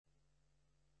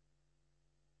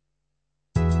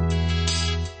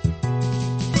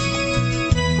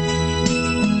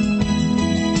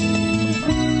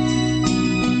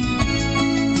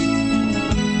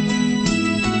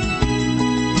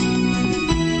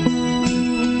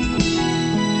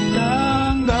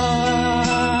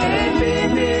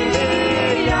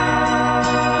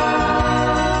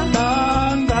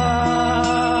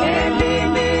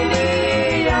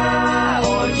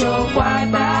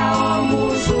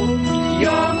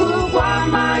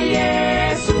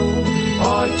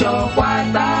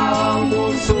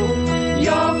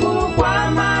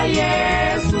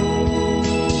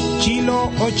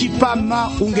ochipama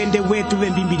ungende wetu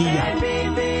wembimbilia,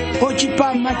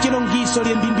 ochipama chilongiso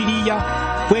lyembimbilia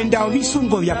kwenda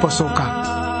obisungo byaposoka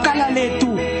kala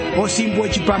letu osimbu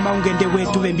ochipama ungende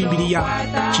wetu wembimbilia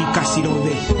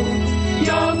chikasirobe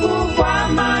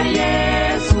yokukwama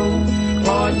Yesu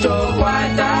ocho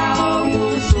kwata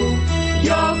ongusu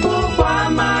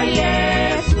yokukwama Yesu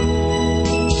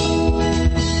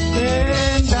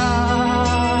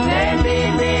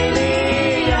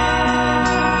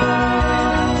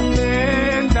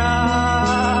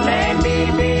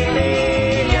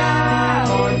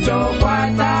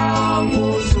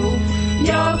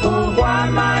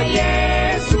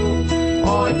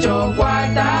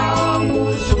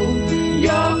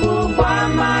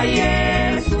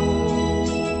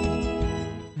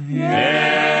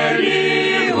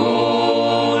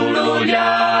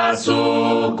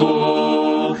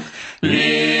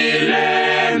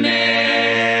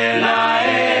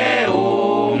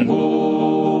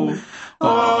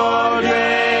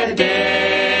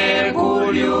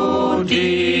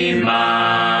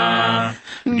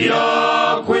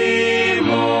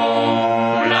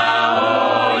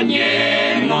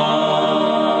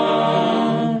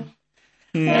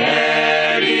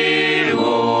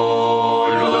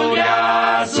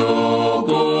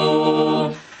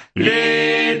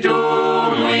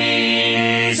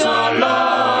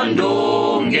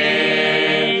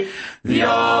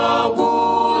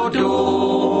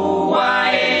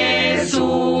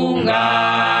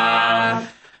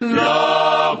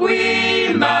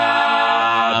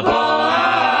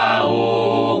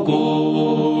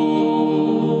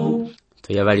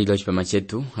Yavalilo chipama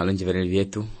chetu alonjeverele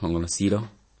vyetu ongonosiro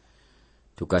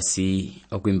tukasi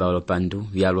okwimba olopandu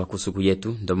vyalwa kusuku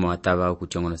yetu ndomo watava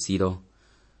okuti ongonosiro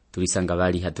tulisanga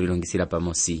vali hatulilongisira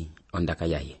pamosi ondaka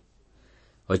yaye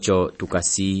ocho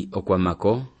tukasi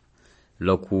okwamako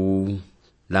loku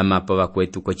lamapo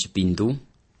vakwetu ko chipindu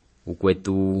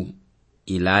ukwetu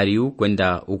Hilariu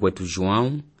kwenda ukwetu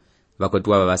João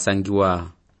vakwetu ava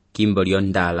vasangiwa kimbo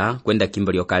lyondala kwenda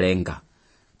kimbo lyokalenga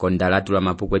kondala tula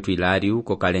mapu kwetu Hilariu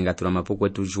ko kalenga tula mapu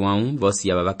kwetu João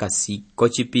vosi ava vakasi ko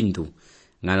chipindu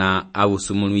ngala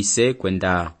avusumuluise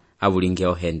kwenda avulinge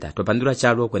ohenda twapandula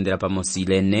chalo kwendela pamosi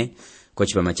lene ko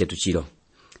chipama chetu chilo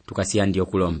tukasi andi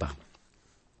okulomba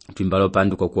twimbalo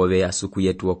pandu ko kuove asuku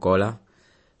yetu okola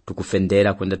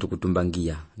tukufendera kwenda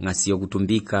tukutumbangia ngasi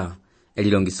okutumbika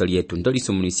elilongiso lyetu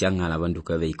ndolisumulisia ngala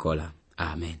banduka veikola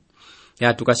amen.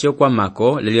 Ya tukasio kwa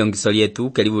mako liliongiso lyetu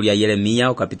kelibu lya Yeremiya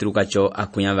okapitulu kacho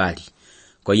akunyavali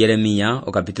ko Yeremiya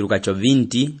okapitulu kacho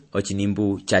 20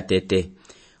 ochinimbu chatete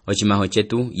ochimaho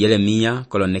chetu Yeremiya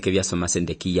koloneke vya soma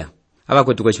sendekia aba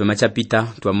kwetu ko chipama chapita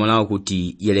twamola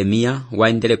okuti Yeremiya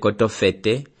waendele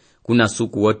kotofete kuna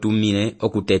suku wotumile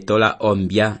okutetola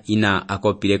ombya ina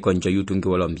akopile konjo yutungi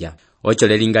wolombya ocho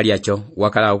lelinga lyacho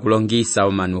wakala okulongisa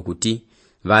omanu okuti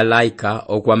valaika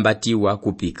okwambatiwa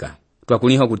kupika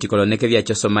twakuliho kuti koloneke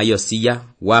vyacho soma Yosiya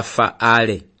wafa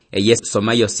ale Yesu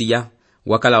soma Yosiya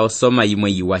wakala osoma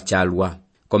imwe yiwachalwa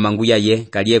komanguya ye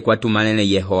kaliye kwatumanene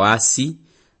Yehoasi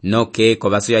noke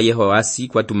kobaso ya Yehoasi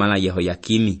kwatumana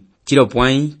Yehoyakimi chilo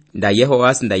point nda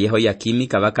Yehoasi nda Yehoyakimi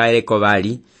kabakaele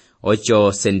kobali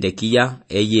ocho Sendekia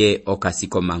eye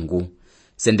okasiko mangu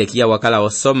Sendekia wakala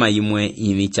osoma imwe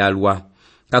imichalwa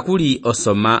kakuli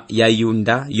osoma ya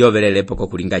Yunda yovelelepo ko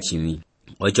kulinga chini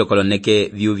ocho koloneke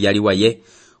vyu vyaliwa ye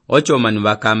ocho manu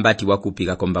bakambati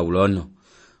wakupika komba ulono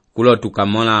kulo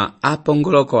tukamola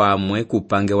apongoloko amwe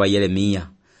kupange wa Yeremiya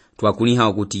twakuliha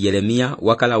okuti Yeremiya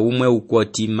wakala umwe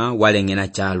ukwotima walengena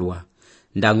chalwa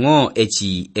ndango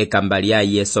echi ekambalia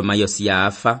ye soma Yosiya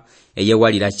afa eye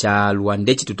walira chalwa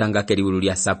ndechi tutanga keliwulu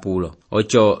lya sapulo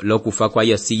ocho lokufa kwa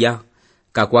Yosiya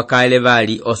kakwa kaele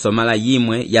vali osomala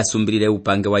yimwe yasumbilile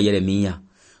upange wa Yeremiya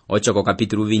ocho ko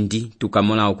kapitulu 20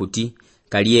 tukamola okuti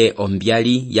kaliye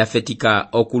ombyali yafetika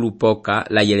okulupoka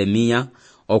la Yeremiya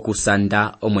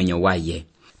okusanda omwenyo waye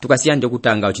tukasianje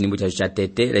okutanga ochinimbu chacho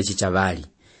chatete lechi chavali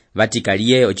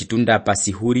vatikaliye ochitunda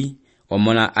pasihuri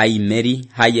omona aimeri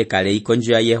haye kale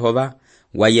ikonjo ya Yehova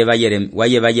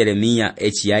wayeva Yeremiya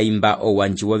echiyaimba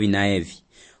owanjiwo binaevi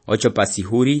ocho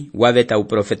pasihuri waveta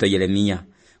uprofeto Yeremiya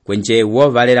kwenje wo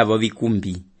valera vo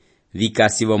vikumbi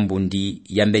vikasi vombundi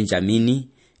ya Benjamini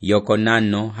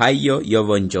yokonano hayo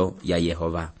yovonjo ya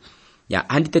Yehova ya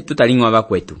andite tutalingwa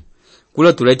vakwetu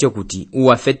kulo tulecho kuti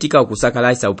uwafetika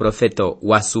okusakalaisa uprofeto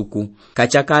wasuku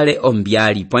kachakale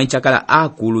ombyali poinchakala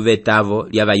akulu vetavo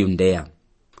lya Bayudea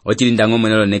ochilindango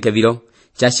mwenelo nekevilo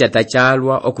chashata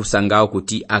chalwa okusangao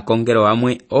kuti akongero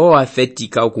amwe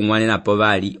afetika okungwanena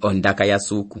povali ondaka ya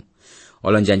suku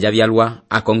olonjanja byalwa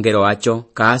akongero acho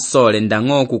kaasole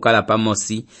ndango okukala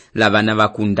pamosi labana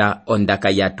bakunda ondaka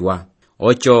yatwa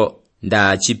ocho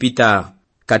nda chipita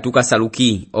katuka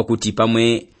saluki okuti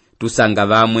pamwe tusanga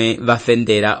bamwe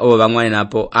bafendera obo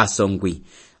bangwanenapo asongwi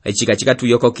echika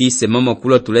tuyokokise momo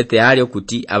kulo tulete ali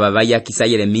okuti ababaya kisa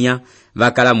Yeremiya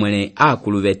bakala mwene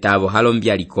akulubetabo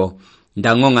halombyaliko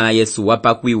ndangonga na Yesu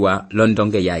wapakwiwa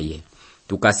londonge yaye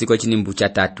tukasiko chinimbu cha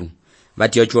 3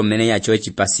 bati ocho mene yacho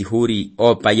echipasihuri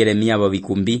opa Yeremiya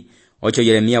bobikumbi ocho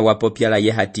Yeremiya wapopyala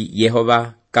yehati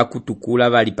Yehova kakutukula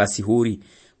bali pasihuri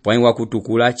pwani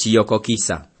wakutukula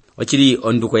chiyokokisa ochili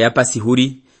onduko ya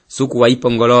pasihuri suku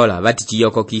waipongolola bati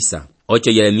chiyokokisa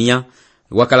ocho Yeremiya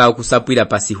wakala okusapwira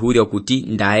pasihuri okuti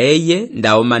ndaeye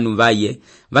ndaomanu baye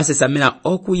basesamena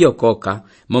okuyokoka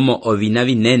momo ovina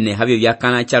binene habyo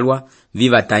byakana chalwa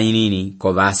viva tainini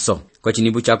kobaso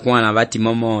kochinibu cha kwana bati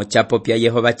momo chapopya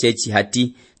Yehova chechi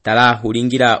hati tala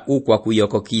hulingira ukwa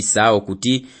kuyokokisa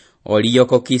okuti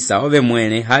oliyokokisa obe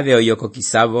mwene habe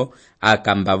oyokokisabo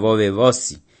akamba bobe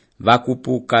bosi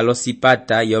bakupuka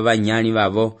losipata yobanyani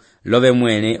babo lobe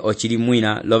mwene ochili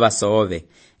mwina lobasoove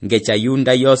ngecha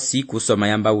yunda yosi kusoma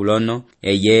yamba ulono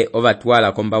eye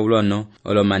obatwala komba ulono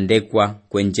olomandekwa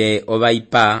kwenje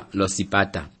obaipa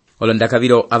losipata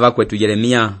olondakabiro abakwetu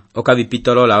Yeremiya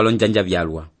okabipitolola olonjanja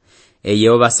byalwa eye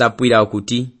obasapwira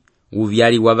okuti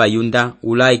ubyali wabayunda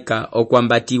ulaika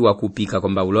okwambatiwa kupika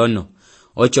komba ulono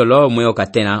ocho lo mwe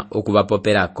okatena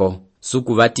okubapoperako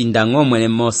suku bati ndango mwene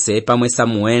Mose pamwe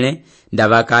Samuele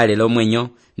ndabakale lo mwenyo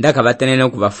ndakabatenene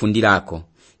okubafundirako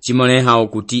chimoneha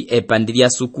okuti epandilia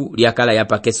suku lyakala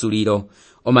yapakesuliro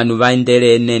omanu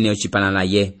baendele enene ochipana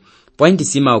naye pointi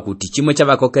sima okuti chimwe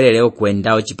chabakokelele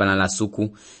okwenda ochipana la suku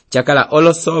chakala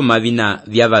olosoma bina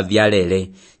byaba byalele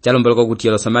chalomboloko kuti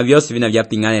olosoma byosi bina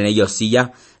byapingane Yosiya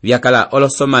byakala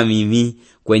olosoma mimi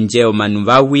kwenje omanu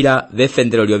bawira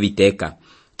befendero lyo biteka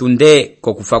tunde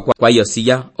kokufa kwa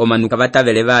Yosiya omanu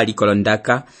kabatabele bali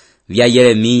kolondaka bya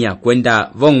Yeremiya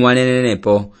kwenda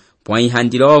vongwanenenepo pwani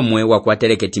handilo omwe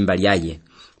wakwateleke timba lyaye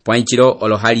pwani chilo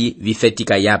olohali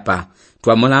bifetika yapa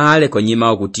twamona hale konyima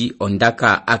okuti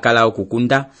ondaka akala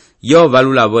okukunda yo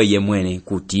balulabo ye mwene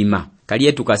kutima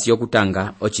kaliye tukasiyo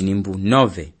kutanga ochinimbu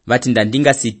 9 bati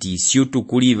ndandinga siti siutu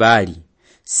kuli bali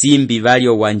simbi bali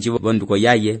owanji bonduko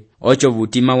yaye ocho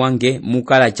butima wange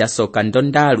mukala chasoka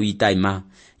ndondalu itaima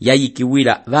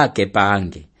yayikiwira bake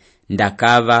paange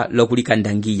ndakava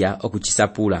lokulikandangiya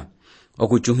okuchisapula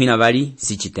okuchuhina bali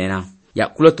sichitena ya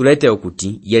kulo tulete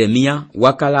okuti Yeremiya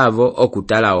wakalavo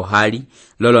okutala ohali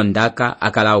lolondaka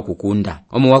akala okukunda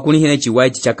omu wakunihine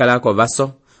chiwaiti chakalako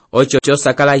baso ocho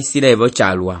chosakala isilevo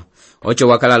chalwa ocho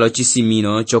wakala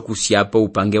lochisimino chokusyapo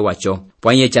upange wacho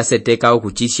pwanye chaseteka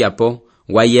okuchisyapo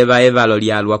wayeva evalo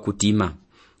lyalwa kutima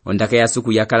ondaka ya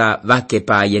suku yakala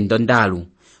bakepa yendondalu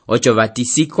ocho bati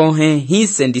sikohe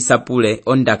hise ndisapule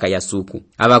ondaka ya suku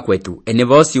abakwetu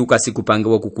enebosi ukasikupange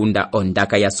wokukunda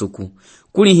ondaka ya suku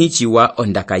kuli hichiwa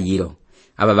ondaka yiro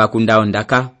aba bakunda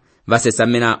ondaka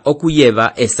basesamena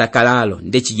okuyeva esakalalo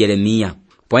ndechi Yeremiya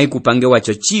pwai kupange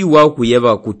wacho chiwa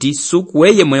okuyeva okuti suku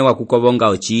weye mwene wakukobonga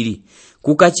ochili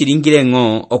kukachilingire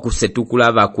ngo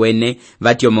okusetukula bakwene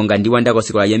bati omonga ndiwandako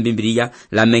sikola yembimbiliya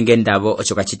lamenge ndabo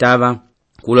ocho kachitaba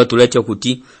kulo tulete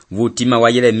okuti vutima wa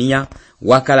Yeremiya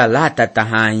wakala lata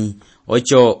tahai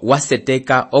ocho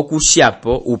waseteka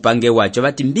okusyapo upange wacho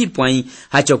bati mbipwai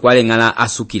hacho kwalengala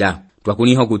asukira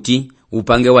twakuniho kuti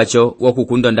upange wacho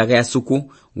wokukunda ndaka ya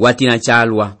suku watina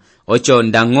chalwa ocho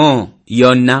ndango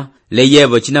yona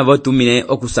leyevo chinavo tumine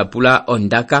okusapula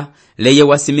ondaka leye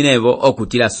wasiminevo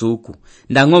okutila suku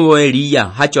ndango bo Eliya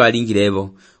hacho alingirevo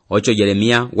ocho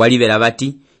Yeremiya walibela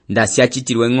bati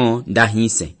ndasyachitirwe ngo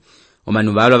ndahise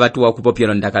omanu balo batu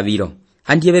wakupopyelo ndakabiro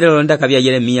handiyebelelo ndakabya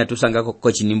Yeremiya tusanga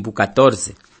kochinimbu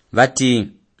 14 bati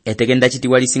etekenda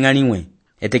chitiwa lisingaliwe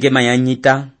eteke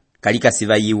mayanyita kalika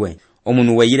siva yiwe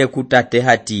omunu weyire kutate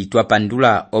hati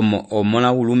twapandula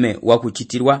omola ulume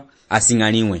wakuchitirwa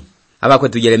asingaliwe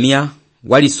abakwetu Yeremiya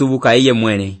walisubuka eye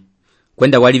mwene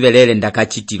kwenda walibelele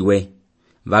ndakachitirwe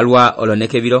balwa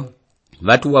oloneke biro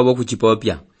batu wabo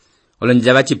kuchipopya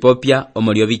olonja bachipopya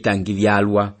omolyo bitangi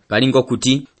byalwa balingo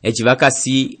kuti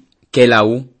echibakasi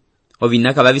kelau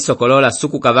obinaka babisokolola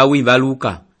suku kabawi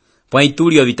baluka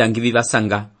poitulio bitangi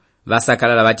bibasanga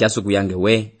basakalala bati asuku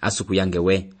yange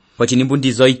we pochinimbu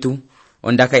ndizoitu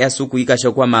ondaka ya suku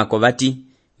ikashokwa mako bati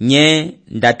nye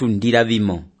ndatundira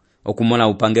bimo okumola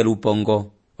upange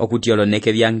lupongo okuti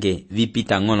oloneke byange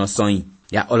vipita ngono soi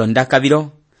ya olondaka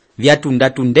biro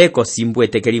byatundeko simbu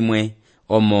etekelimwe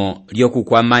omo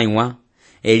lyokukwa maiwa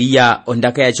Eliya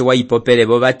ondaka yacho waipopele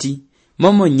bobati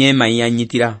momo nyema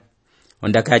yanyitira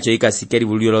ondaka yacho ikasikeri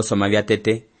bulyo losoma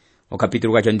byatete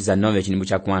okapitulu kacho ndiza 9 chinimbu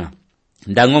cha kwana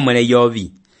ndango mwele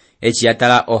yovi echi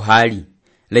yatala ohali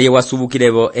leye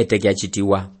wasubukilevo etekya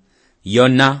chitiwa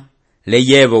yona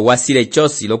leyevo wasile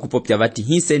chosi lokupopya vati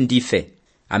hise ndife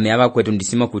ame abakwetu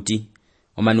ndisimo kuti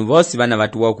omanu vosi bana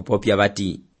batuwa okupopya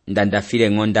bati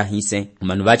ndandafile ng'onda hise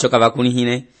omanu bachoka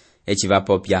bakunihine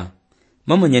echibapopya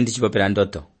momo nyendi chipopera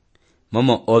ndoto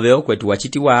momo oveo kwetu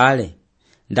wachitiwa ale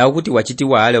ndawo kuti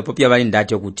wachitiwa ale opopya bali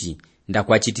ndati okuti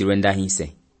ndakwachitirwe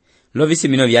ndahise lovisi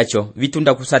mino byacho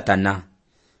vitunda ku Satana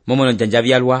momo nonjanja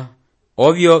byalwa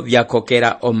ovyo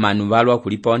vyakokera omanu balwa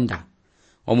kuliponda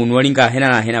omuntu olinga hena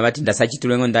na hena bati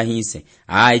ndasachitirwe ng'onda hise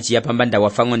echi yapamba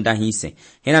ndawafa ng'onda hise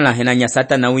hena na hena nya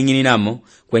Satana wingininamo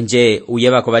kwenje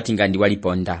uyeba ko bati ngandi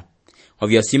waliponda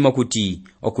ovyo simo kuti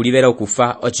okulibera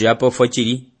okufa ocho yapo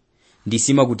fochiri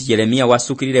ndisimo kuti Yeremiya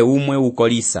wasukirire umwe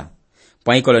ukolisa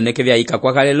pwayikoloneke byayika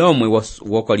kwa kale lomwe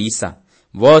wokolisa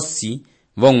vosi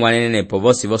vongwanenepo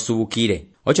vosi vosubukire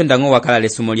ocho ndango wakala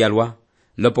lesumo lyalwa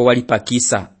lopo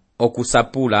walipakisa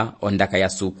okusapula ondaka ya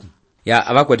suku ya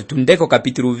abakwetu tundeko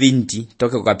kapitulu 20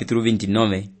 toke ku kapitulu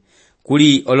 29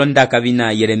 kuli olondaka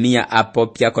bina Yeremiya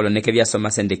apopya koloneke bya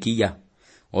soma Sendekiya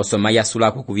osoma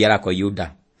yasulako kubyalako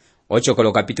Yuda ocho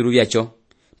kolo kapitulu byacho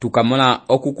tukamola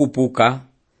okukupuka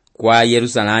kwa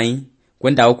Yerusalemu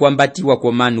kwenda okwambatiwa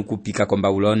kwa manu kupika kwa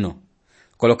Babulono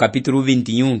kolo kapitulu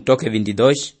 21 toke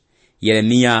 22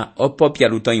 Yeremiya opopya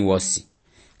lutonyi wosi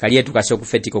kaliye tukasho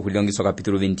kufetiko kuliongiso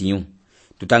kapitulu 21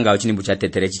 tutanga ochinibu cha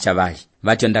teterechi chabali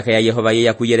vati ondaka ya Yehova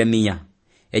yeya ku Yeremiya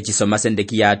echisoma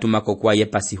Sendekiya atumako kwa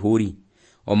Yepasihuri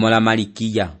omola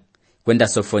Malikiya kwenda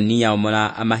Sofonia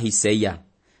omola Amahiseya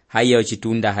haye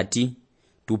ochitunda hati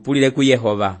tupulile ku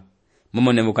Yehova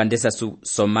momo Nebukadneza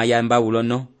soma ya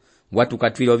Babulono watu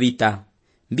katwilo vita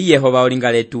mbi Yehova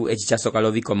olinga letu echichasoka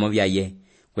lovikomo byaye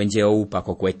kwenje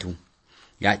oupako kwetu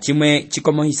ya chimwe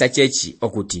chikomo hisa chechi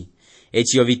okuti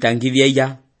echiyo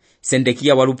vitangivyeya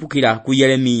Sendekiya walupukira ku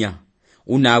Yeremiya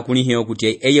una akunihe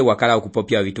okuti eye wakala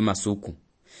okupopya vituma suku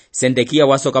Sendekiya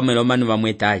wasoka melomanu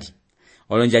bamwetali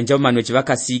olonjanja omanu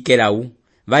chibakasikerawu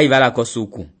vayibalako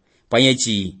suku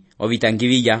pwanyechi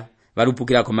ovitangiviya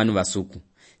walupukira ko manu basuku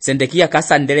Sendekiya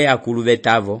kasandele akulu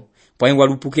betavo pwanye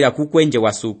walupukira ku kwenje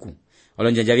wasuku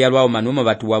olonjanja byalwa omanu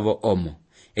batu wavo omo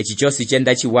echichosi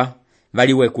chenda chiwa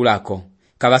baliwe kulako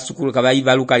kabasukulu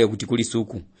kabayibalukale okuti kuli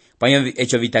suku pwanye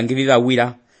echo vitangiviva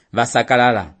wira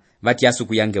vasakalala vati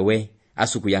asuku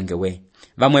yangewe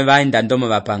vamwe vaenda ndomo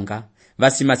vapanga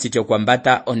vasima sityo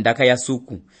kwambata ondaka ya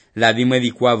suku la vimwe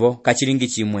vikwavo kachilingi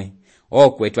chimwe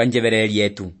okwetu anjevereli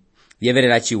yetu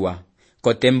yeverela chiwa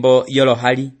kotembo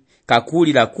yolohali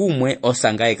kakulila kumwe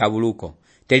osangaye kabuluko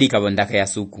telika ondaka ya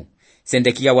suku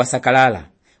Sendekiya wasakalala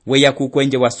weya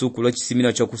kukwenje wa suku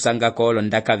lochisimino chokusanga kolo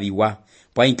ndaka viwa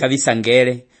pwainka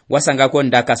visangere wasanga ko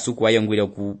ndaka suku ayongwile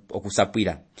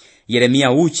okusapwila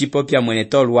Yeremiya uchi popya mwene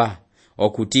tolwa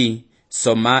okuti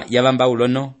soma yabamba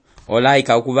ulono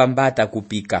olaika okubambata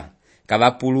kupika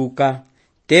kabapuluka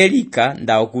telika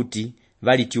nda okuti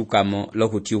valitiukamo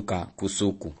lokutiuka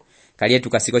kusuku kalietu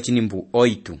kasiko chinimbu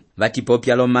oitu vati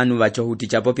popya lomanu vachohuti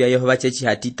cha popya Yehova chechi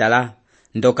hatitala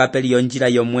ndokapeli yonjira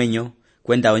yomwenyo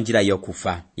kwenda onjira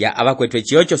yokufa ya abakwetu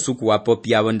echiocho suku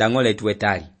wapopya abondangole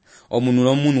tuwetali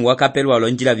omunu wakapelwa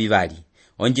lonjira vivali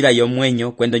onjira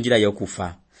yomwenyo kwenda onjira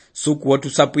yokufa suku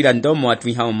wotusapwila ndomo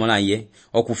watuiha omolaye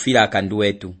okufila akandu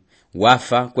wetu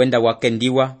wafa kwenda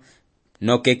wakendiwa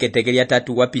nokeketekelia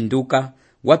tatu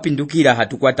wapindukira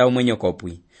hatukwata omwenyo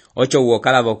kopwi ocho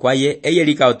uokalavo kwaye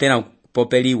eyelika otena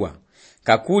popeliwa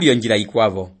kakuli onjira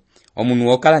ikwavo omunu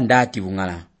wokala ndati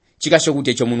bungala chikasho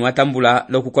kuti echo munu watambula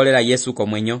lokukolera Yesu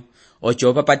komwenyo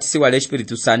ocho papatisiwa le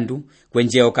Espiritu Santu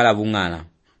kwenje okala bungala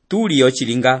tuli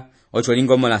ochilinga ocho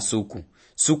lingomola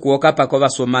suku okapako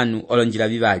basomanu olonjira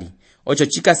bibali ocho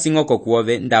chikasingoko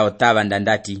kuove nda otava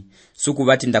ndandati suku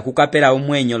bati ndakukapela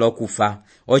omwenyo lokufa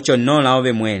ocho nola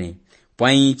ove mwene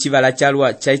pwai chivala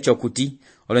chalwa chaicho kuti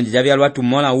olonjira byalwa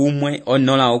tumola umwe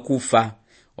onola okufa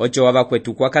ocho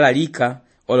wabakwetu kwakalalika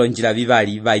olonjira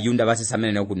bibali bayunda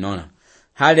basesamene okunola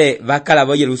hale bakala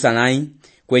bo Yerusalemu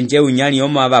kwenje unyali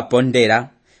omo abapondera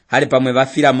hale pamwe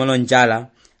bafira molonjala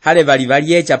hale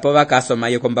bali echa po bakasoma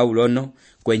yo Babulono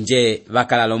kwenje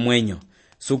bakala lomwenyo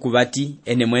suku bati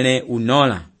ene mwene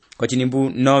unola kochinimbu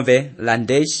nove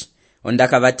landesh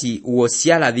ondaka bati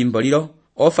uosiala vimbolilo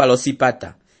ofalo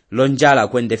sipata lonjala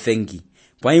kwende fengi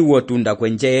pwai wotunda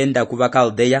kwenje enda kuba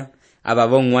Kaldeya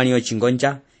ababongwani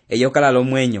ochingonja eyokala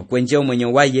lomwenyo kwenje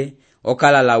omwenyo waye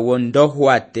okala la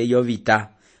wondohwate yovita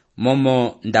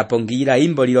momo ndapongira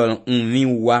imbolilo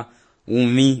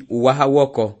umi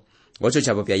hawoko ocho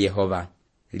chapopya Yehova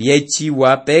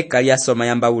liechiwa peka lya soma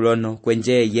ya Babulono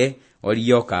kwenjeye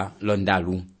oliyoka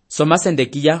londalu soma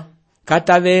Sendekiya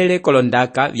katavele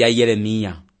kolondaka vya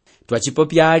Yeremiya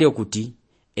twachipopya ali okuti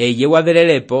eye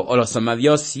waverelepo olosoma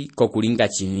vyosi kokulinga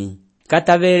chimi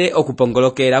katavele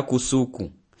okupongolokera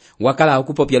kusuku wakala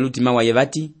okupopya lutima waye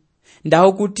vati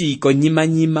ndaho kuti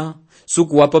konyimanyima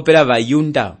suku wapopela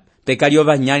vayunda pekalio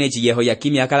vanyanye chiyeho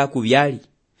yakimi akala kuvyali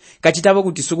kachitavo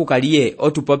kuti suku kaliye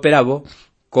otupopelavo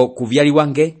kuvyali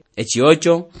wange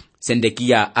echiocho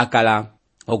sendekia akala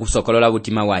okusokolola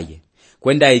butima waye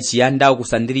kwenda echiyanda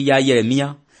okusandiriya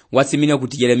Yeremiya wasimine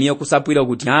kuti Yeremiya okusapwira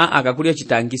kuti akakulio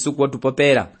chitangi suku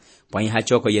otupopera pwanyiha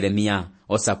choko Yeremiya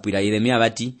osapwira Yeremiya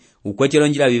vati ukwetelo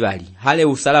njira vivali hale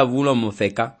usala vulo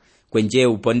mofeka kwenje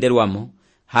uponderwamo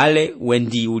hale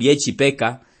wendi ulie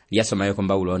chipeka lyasomayo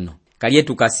komba ulono kaliye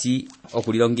tukasi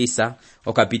okulilongisa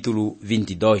okapitulu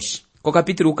 22 ko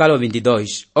kapitulu kalo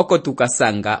 22 oko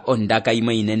tukasanga ondaka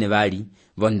imwe inene vali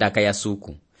vondaka ya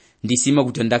suku ndisimo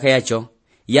kuti ondaka yacho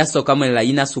yasoka mwelela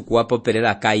ina suku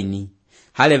wapopelela Kaini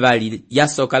hale vali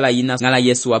yasoka la ina ngala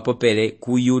Yesu wapopele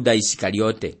ku Yuda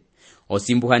Isikariote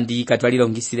osimbuha ndi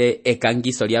katwalilongisile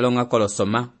ekangiso lyalonga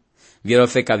kolosoma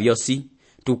vyolofeka vyosi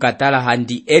tukatala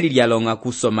handi eli lyalonga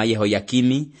kusoma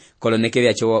Yehoyakimi koloneke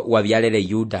vyacho wavyalele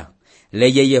Yuda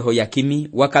leye Yehoyakimi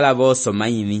wakala vosoma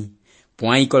imi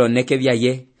pwai koloneke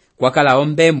vyaye kwakala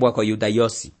ombembwa ko Yuda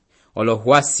yosi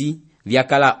olohwasi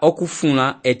vyakala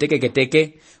okufuna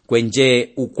etekeketeke kwenje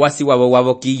ukwasi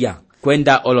wavo kiya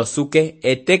kwenda olosuke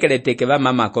etekeleteke va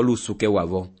mama kolusuke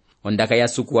wavo ondaka ya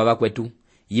suku wava kwetu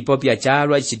yipopya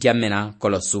chalwa chitiamena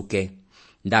kolosuke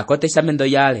ndakotesa mendo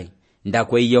yale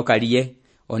ndakweyo kaliye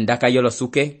ondaka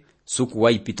yolosuke suku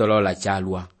wa ipitolola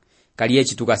chalwa kaliye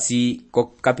chitukasi ko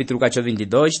kapitulu kacho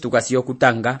 22 tukasi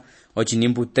okutanga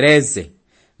ochinimbu 13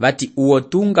 vati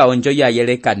uotunga onjo ya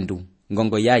yele kandu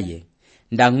ngongo yaye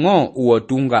ndango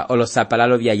uotunga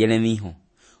olosapalalo vya yele miho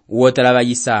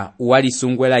uotalavayisa uwali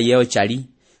sungwela yeo chali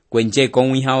kwenje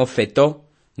konwiha ofeto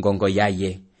ngongo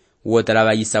yaye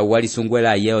uotalavayisa uwali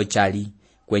sungwela yeo chali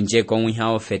kwenje konwiha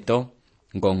ofeto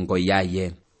ngongo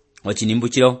yaye ochinimbu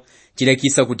chilo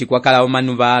chilekisa kuti kwakala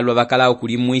omanu valwa vakala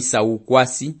okulimwisa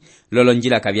ukwasi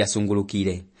lolonjila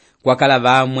kavyasungulukile kwakala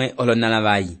vamwe olonala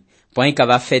vayi pwaika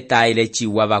vafeta ile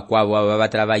chiwa vakwavo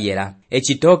vavatala vayela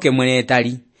echitoke mwene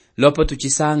etali lopo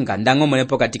tuchisanga ndango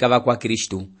mwenepo katika vakwa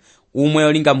Kristu umwe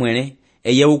olinga mwene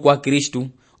eye ukwa Kristu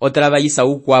otalavayisa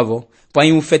ukwavo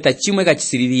pwai ufeta chimwe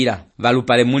kachisilivira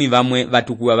valupale muli vamwe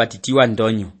vatukuwa vatitiwa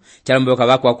ndonyo chalomboka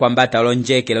vakwa kwambata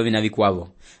olonjeke lovina vikwavo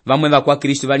vamwe vakwa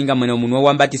Kristu valinga mwene omunwa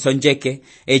wambatiso njeke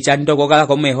echandoko kala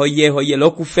komwe hoye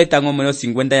lokufeta ngomwe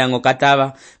 50 yango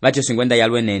katava vacho 50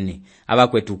 yalwenene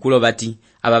abakwetu kulo vati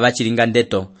aba vachilinga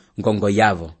ndeto ngongo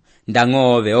yavo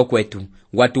ndango ove okwetu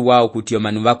watu wao kuti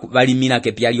omanu valimina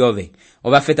kepyali ove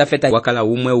obafeta wakala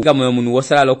umwe ugamwe omunwa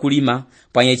wosala lokulima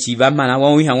pwanye chivamana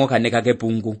wawihango kaneka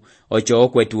kepungu ocho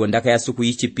okwetu ondaka ya suku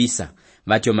yichipisa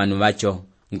vacho manu vacho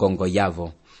ngongo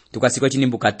yavo tukasiko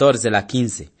chinimbu 14 la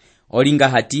 15 olinga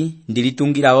hati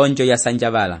ndilitungira onjo ya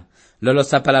sanjavala lolo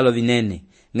sapalalo vinene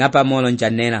ngapa molo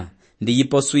njanela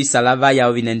ndiyipo suisa lavaya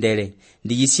ovinendele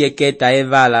ndiyisieketa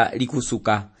evala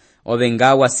likusuka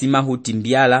ovenga wasima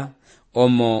hutimbiala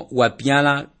omo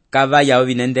wapyala kavaya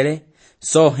ovinendele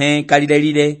sohe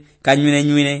kalilelile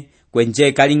kanywinenywine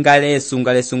kwenje kalingale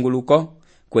sungale sunguluko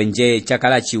kwenje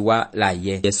chakala chiwa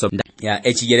laye yeso ya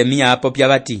echi Yeremiya apopya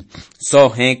vati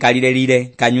sohe kalilelile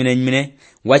kanywinenywine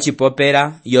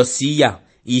wachipopera Yosiya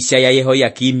isha ya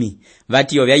Yehoyakimi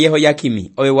vati ovya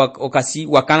Yehoyakimi owe okasi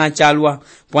wakana chalwa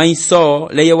pwaiso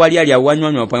leye walialia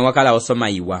wanywanywa pwai wakala osoma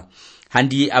iwa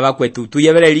handi abakwetu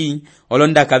tuyeveleli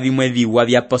olondaka vimwe viwa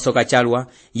vya posoka chalwa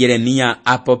Yeremiya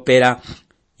apopera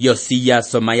Yosiya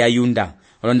soma ya Yunda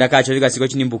olondaka acho vikasiko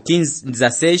chinimbu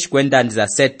 15 kwenda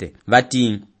 17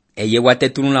 vati eye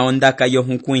watetulula ondaka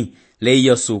yohukwi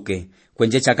leyo suke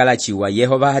kwenje chakala chiwa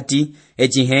Yehova hati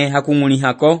echihe hakunguni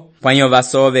hako pwanyo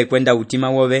vasove kwenda utima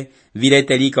wove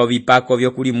viletelika ovipako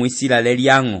vyokuli muisila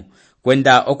leliango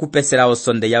kwenda okupesela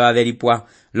osonde ya vavelipwa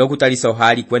lokutaliso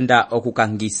hali kwenda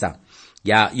okukangisa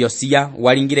ya Yosiya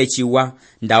walingile chiwa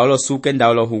ndaolo suke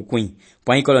ndaolo hukwi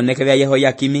pwaikolo neke vya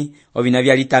Yehoyakimi ovina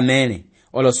vya litamene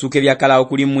olo suke vyakala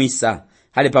okuli muisa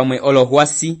hale pamwe olo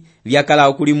huasi vyakala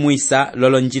okuli muisa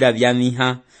lolo njira vya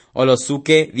miha olo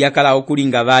suke vyakala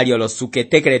okulinga vali olo suke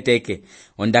tekeleteke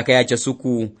ondaka yacho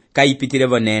suku kaipitile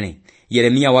vonene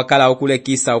Yeremiya wakala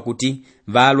okulekisa okuti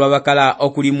valwa wakala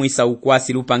okulimwisa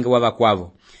ukwasi lupange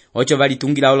wavakwavo ocho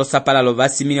valitungira olo sapalalo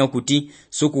vasimine okuti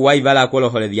suku waivala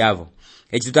kolohole vyavo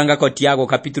echitutangako Tiago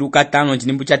kapitulu 5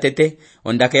 chinimbu cha tete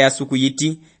ondaka ya suku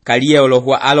yiti kaliye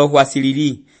alohwa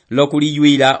silili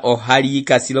lokuliyuila ohali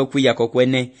yikasilo kwiyako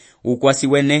kwene ukwasi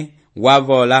wene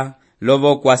wavola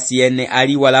lovo kwasiene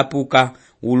ali walapuka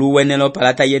uluwenelo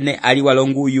palata yene ali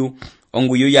walonguyu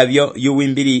onguyu yavyo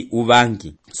yuwimbili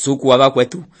uvangi suku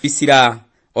wavakwetu pisira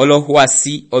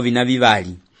olohwasi ovina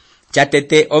vivali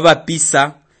chatete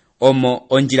ovapisa omo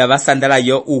onjila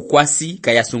vasandalayo ukwasi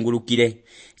kayasungulukile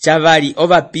chavali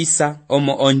ovapisa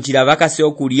omo onjila vakasi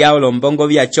okulia olombongo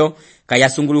vyacho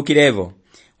kayasungulukilevo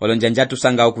olonjanja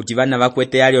tusanga okuti vana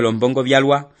vakwete yali olombongo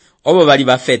vyalwa obo bali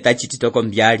bafeta chititoko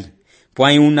mbyali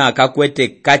pwai una akakwete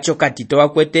kacho katito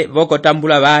wakwete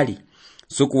vokotambula bali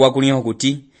suku wakuliho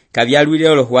kuti kavyalwile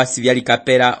olohwasi vyali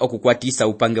kapera okukwatisa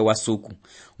upange wa suku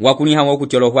wakuliha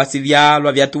wokuti olohwasi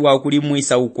vyalwa vyatuwa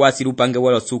okulimuisa ukwasi lupange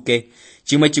wolosuke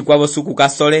chimwe chikwavo suku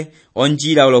kasole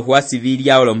onjila olohwasi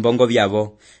vilya olombongo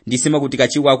vyavo ndisimo kuti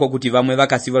kachiwako kuti vamwe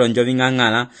vakasi volonjo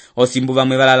ving'ang'ala osimbu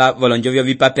vamwe valala volonjo vyo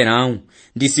vipaperau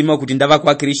ndisimo kuti ndava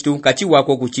kwa Kristu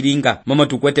kachiwako kuchilinga momo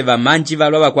tukwete vamanji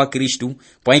valwa kwa Kristu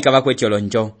pwaika vakwete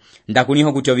olonjo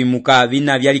ndakuniho kuti ovimuka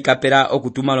vina vyali kapera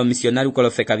okutuma lo misionari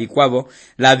ukolofeka vikwavo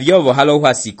la vyovo halo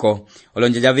uhasiko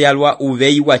olonjo vyalwa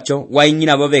uvei wacho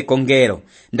waingina vove kongero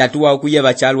ndatuwa okuye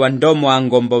bachalwa ndomo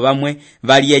angombo vamwe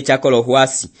valiye chakolo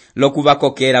huasi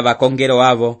lokuvakokera vakongero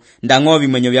wavo ndangovi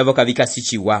mwenyo vyavo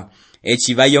kavikasichiwa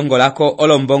echi vayongolako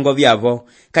olombongo vyavo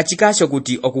kachikasho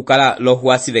kuti okukala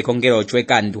lohuasi vekongero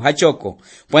ochweka ndu hachoko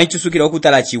pwaichusukira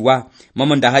okutalachiwa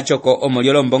momo nda hachoko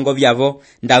omolyo lombongo vyavo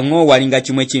ndango walinga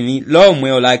chimwe chimi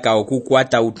lomwe olaka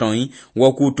okukwata utoi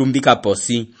wokutumbika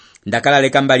posi ndakala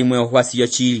leka mbali mwe ohuasi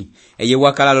yochili eye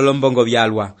wakala lombongo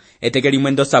vyalwa etekeli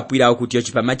mwendo sapwira okuti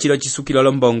ochipama chilo chisukilo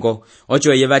lombongo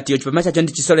ocho eye vati ochipama chacho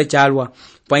ndi chisole chalwa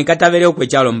pwaikatavele okwe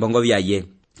cha lombongo vyaye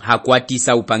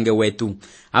hakwatisa upange wetu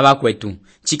abakwetu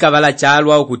chikavala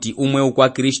chalwa okuti umwe ukwa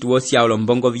Kristu wosi ya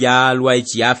lombongo vyalwa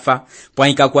echiafa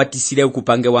pwaika kwatisile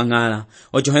ukupange wangala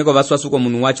ocho heko baswasuko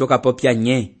munu wacho kapopya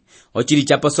nye ochili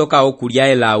chaposoka okulya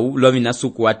elau lovina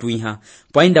suku watuiha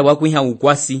pwainda wakuiha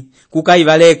ukwasi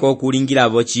kukaivaleko kulingira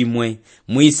vo chimwe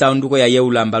muisa onduko ya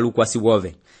yeulamba lukwasi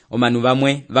wove omanu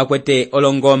vamwe vakwete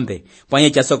olongombe pwanye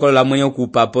chasokolo la mwenye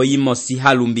okupapo imosi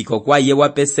halumbiko kwa ye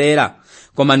wapesera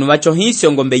komanu vacho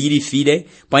hisyo ngombe yilifile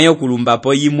pwanye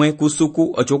okulumbapo imwe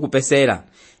kusuku ocho kupesera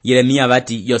Yeremiya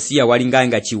vati Yosiya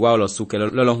walinganga chiwa olosuke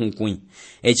lolohunkwii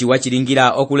echi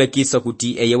wachilingira okulekiso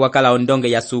kuti eye wakala ondonge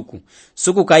ya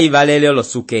suku kaivalele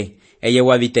olosuke eye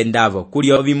wavitendavo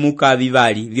kuli ovimuka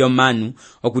vivali vyomanu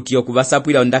okuti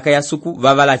okuvasapwila ondaka ya suku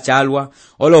vavala chalwa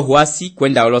olohwasi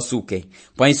kwenda olosuke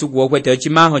pwani suku wokwete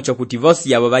ochimaho chokuti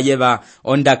vosi yavo vayeva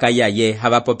ondaka yaye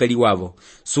havapopeli wavo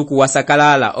suku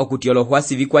wasakalala okuti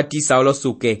olohwasi vikwatisa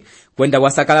olosuke kwenda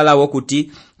wasakalala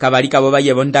wokuti kavalika vo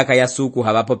vayeva ondaka ya suku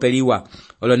havapopeliwa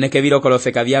oloneke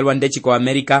vilokolofeka vyalwa ndechiko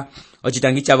Amerika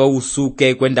ochitangicha vo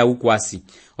usuke kwenda ukwasi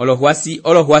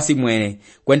olohwasi mwene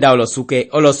kwenda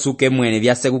olosuke mwene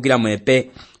vyasekukila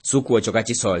mwepe suku ocho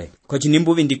kachisole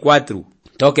kochinimbu 24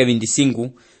 toke 25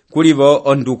 kulivo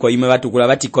onduko imwe vatukula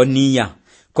vati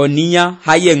Koniya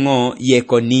hayengo ye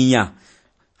Koniya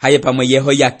haye pamwe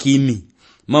yeho yakimi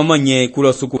momonye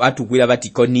kulo suku atukwila vati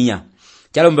Koniya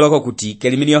chalomboloko kuti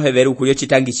kelimini yoheveru kulyo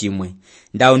chitangi chimwe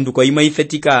nda onduko imwe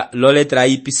ifetika loletra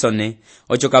ipisone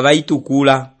ocho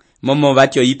kavaitukula momo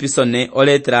vatyo ipisone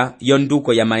oletra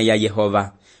yonduko ya mani ya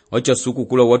Yehova ocho suku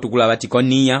kulo wotukula vati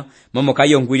Koniya momo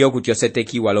kayongwilyo kuti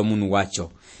osetekiwa lo munu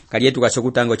wacho kalietu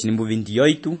kachokutango chinimbu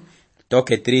 28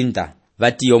 toke 30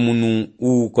 vati omunu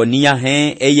Koniya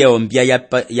eye ombia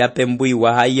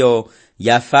yapembwiwa hayo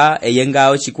yafa eye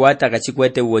ngao chikwata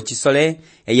kachikwete uo chisole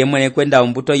eye mwene kwenda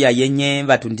ombuto ya yenye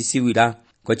vatundisiwila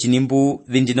kochinimbu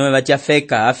 29 vati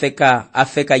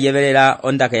afeka yevelela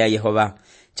ondaka ya Yehova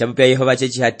chapupya Yehova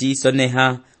chechi hati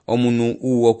soneha omunu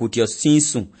uo kuti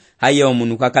osinsu haye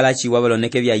omunu kakalachi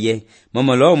wabaloneke vyaye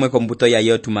momo lomwe kombuto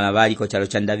yaye otumala bali ko chalo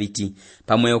cha Davidi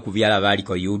pamwe okuvyala bali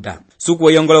ko Yuda suku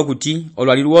oyongolo kuti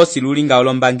olwali lwosi lulinga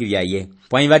olombangi vyaye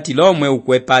pwani vati lomwe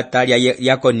ukwepata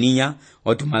ya Koniya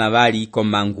otumala bali ko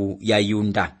mangu ya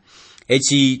Yuda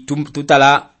echi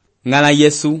tutala ngala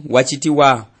Yesu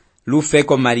wachitiwa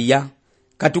lufeko Maria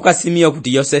katuka simio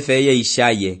kuti Yosefe ye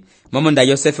ishaye momo nda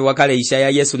Yosefe wakale ishaya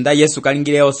Yesu nda Yesu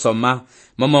kalingile osoma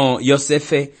momo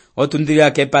Yosefe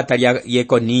otundira kepata ye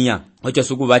Koniya ocho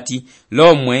suku vati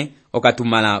lomwe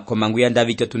okatumala komangu ya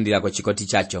Davidi otundira ko chikoti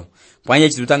chacho pwanye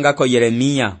chitutangako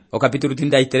Yeremiya okapitulu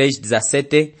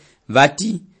 33:17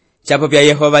 vati chapo pya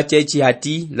Yehova chechi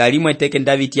hati lalimwe teke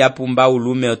Davidi apumba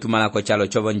ulume otumala ko chalo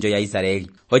chovonjo ya Israeli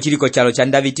ochiliko chalo cha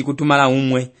Davidi kutumala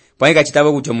umwe pwanye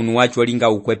kachitabo kucho munu wacho linga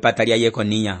ukwepata ye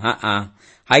Koniya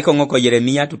haiko ngoko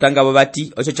Yeremiya tutangabo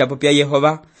vati ocho chapo pya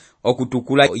Yehova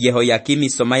okutukula Yehoyakimi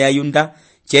soma ya Yuda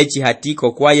chechi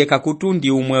hatiko kwaye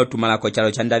kakutundi umwe otumala ko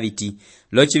chalo cha Davidi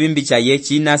lo chivimbi cha ye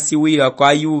china siwira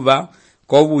kwa yuva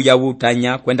kobu ya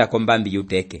wutanya kwenda kombambi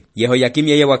yuteke. Yehoyakimu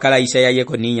yeye wakala isha ya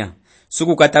Yekoniya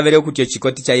suku katavere okutyo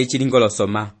chikoti cha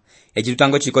yechilingolosoma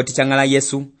echitutango chikoti cha ngala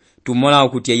Yesu tumola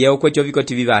okutye yeo kwecho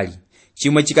vikoti vivali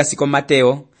chimwe chikasiko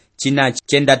Mateo china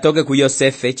chenda toke ku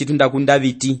Yosefe chitunda ku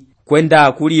Davidi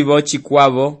kwenda kulivo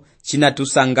chikwavo china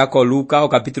tusangako Luka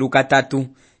okapitulu 3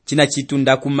 china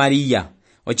chitunda ku Maria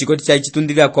ochikoti cha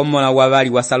chitundira komola wavali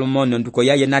wa Salomoni nduko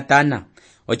yaye Natana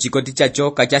ochikoti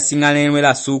chacho kachasingalenwe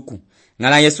la suku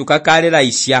ngala Yesu kakalela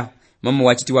isha momo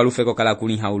wachiti walufeko kala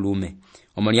kuliha ulume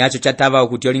omoni yacho chatava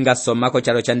okuti olinga somako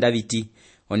chalo cha Davidi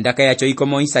ondaka yacho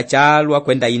ikomoisa chalwa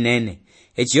kwenda inene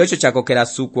echiyocho chakokera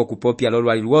suku okupopya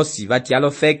lolwali lwosi vati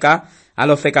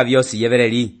alofeka vyosi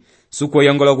yevereli suku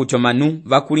oyongolo kuchomanu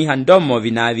vakuliha ndomo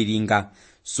vinavilinga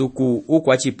suku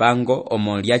ukwa chipango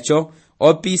omoli yacho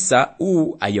opisa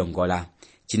ayongola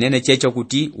chinene checho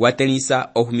kuti watelisa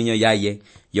ohuminyo yaye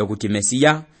yokuti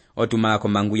Mesiya otumala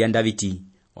komangu ya Davidi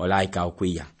olaika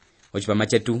okwiya ochipama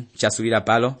chetu chasulira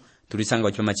palo tulisanga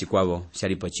ochipama chikwavo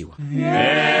shalipo chiwa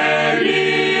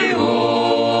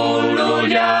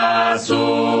Hallelujah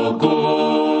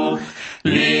suku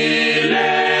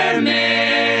lilemela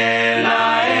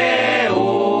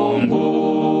eungu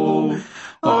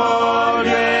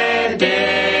orete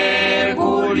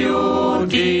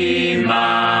kuliutima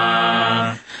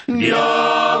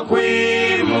ndiokwimula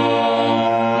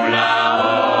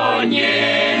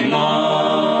onyengo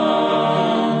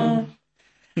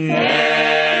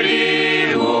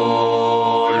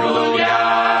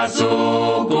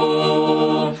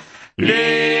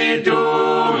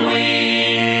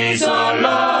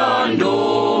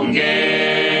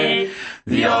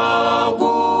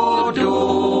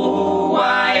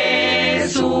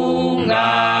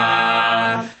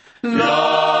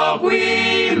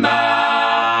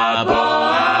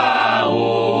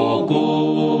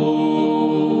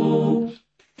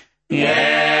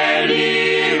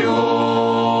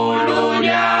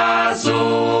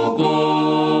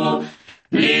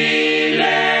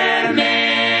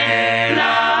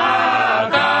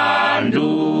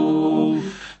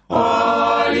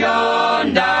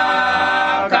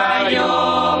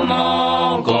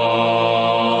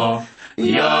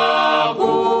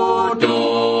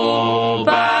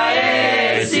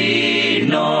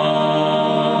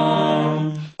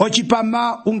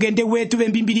Ochipama ungende wetu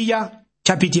vembimbiliya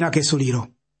chapitina kesuliro.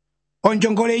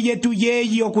 Onjongole yetu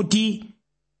yeyi okuti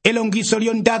elongiso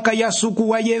lyondaka ya suku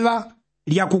wa Yeva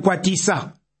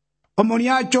lyakukwatisa. Omoni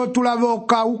acho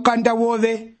tulavoka ukanda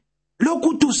wove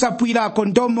lokutusapwilako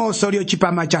ndomoso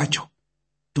lyochipama chacho.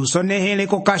 Tusonehele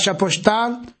ko kasha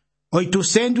postal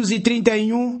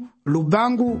 831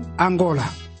 Lubangu, Angola.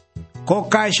 Ko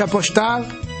kasha postal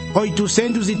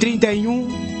 831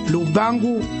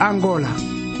 Lubangu, Angola.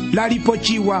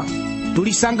 Lalipochiwa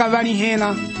tulisanga vali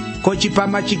hela ko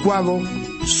chipama chikwavo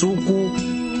suku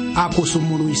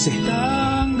akusumuluise.